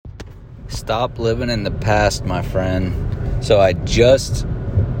Stop living in the past, my friend. So I just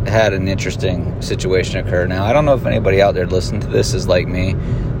had an interesting situation occur. Now, I don't know if anybody out there listening to this is like me,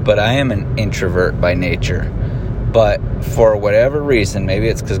 but I am an introvert by nature. But for whatever reason, maybe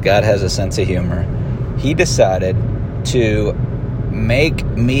it's because God has a sense of humor, he decided to make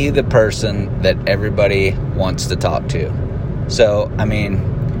me the person that everybody wants to talk to. So, I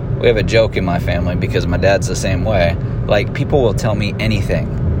mean, we have a joke in my family because my dad's the same way. Like, people will tell me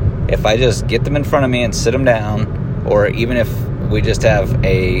anything. If I just get them in front of me and sit them down, or even if we just have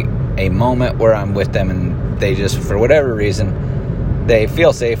a moment where I'm with them and they just, for whatever reason, they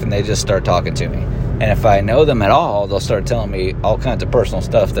feel safe and they just start talking to me. And if I know them at all, they'll start telling me all kinds of personal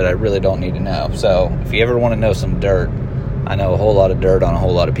stuff that I really don't need to know. So if you ever want to know some dirt, I know a whole lot of dirt on a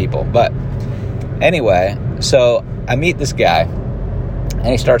whole lot of people. But anyway, so I meet this guy and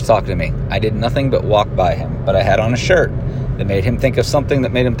he starts talking to me. I did nothing but walk by him, but I had on a shirt that made him think of something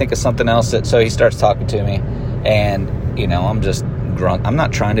that made him think of something else. So he starts talking to me, and, you know, I'm just grunt. I'm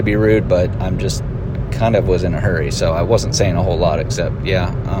not trying to be rude, but I'm just kind of was in a hurry. So I wasn't saying a whole lot except,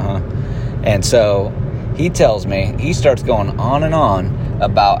 yeah, And so he tells me, he starts going on and on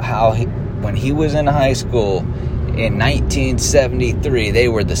about how when he was in high school in 1973, they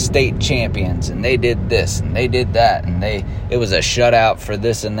were the state champions, and they did this and they did that, and it was a shutout for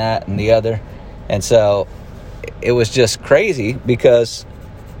this and that and the other. And so it was just crazy because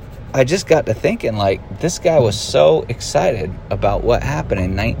I just got to thinking, like, this guy was so excited about what happened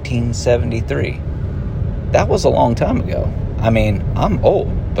in 1973. That was a long time ago. I mean, I'm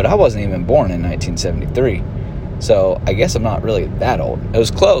old, but I wasn't even born in 1973. So I guess I'm not really that old. It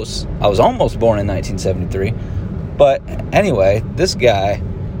was close. I was almost born in 1973. But anyway, this guy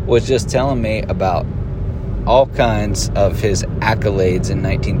was just telling me about all kinds of his accolades in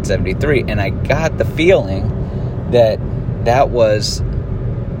 1973. And I got the feeling that was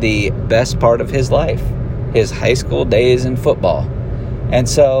the best part of his life, his high school days in football. And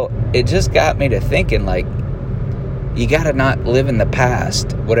so it just got me to thinking, like, you got to not live in the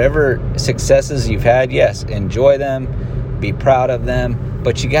past. Whatever successes you've had, yes, enjoy them, be proud of them,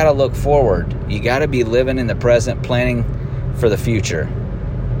 but you got to look forward. You got to be living in the present, planning for the future.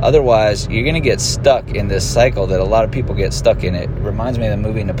 Otherwise, you're going to get stuck in this cycle that a lot of people get stuck in. It reminds me of the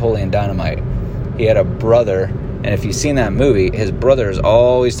movie Napoleon Dynamite. He had a brother, and if you've seen that movie, his brother is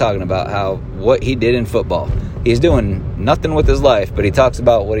always talking about what he did in football. He's doing nothing with his life, but he talks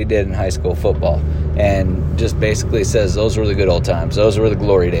about what he did in high school football and just basically says those were the good old times. Those were the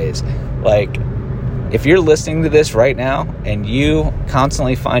glory days. Like, if you're listening to this right now and you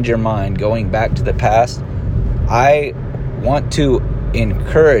constantly find your mind going back to the past, I want to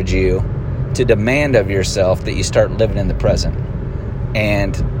encourage you to demand of yourself that you start living in the present.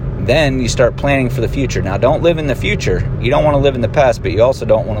 And then you start planning for the future. Now, don't live in the future. You don't want to live in the past, but you also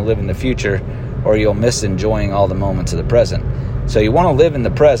don't want to live in the future, or you'll miss enjoying all the moments of the present. So you want to live in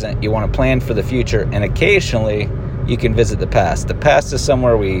the present, you want to plan for the future, and occasionally you can visit the past. The past is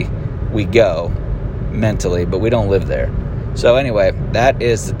somewhere we go mentally, but we don't live there. So anyway, that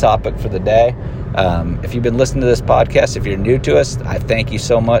is the topic for the day. If you've been listening to this podcast, if you're new to us, I thank you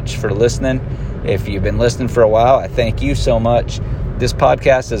so much for listening. If you've been listening for a while, I thank you so much. This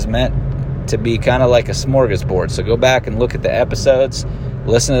podcast is meant to be kind of like a smorgasbord. So go back and look at the episodes.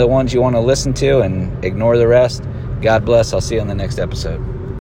 Listen to the ones you want to listen to and ignore the rest. God bless. I'll see you on the next episode.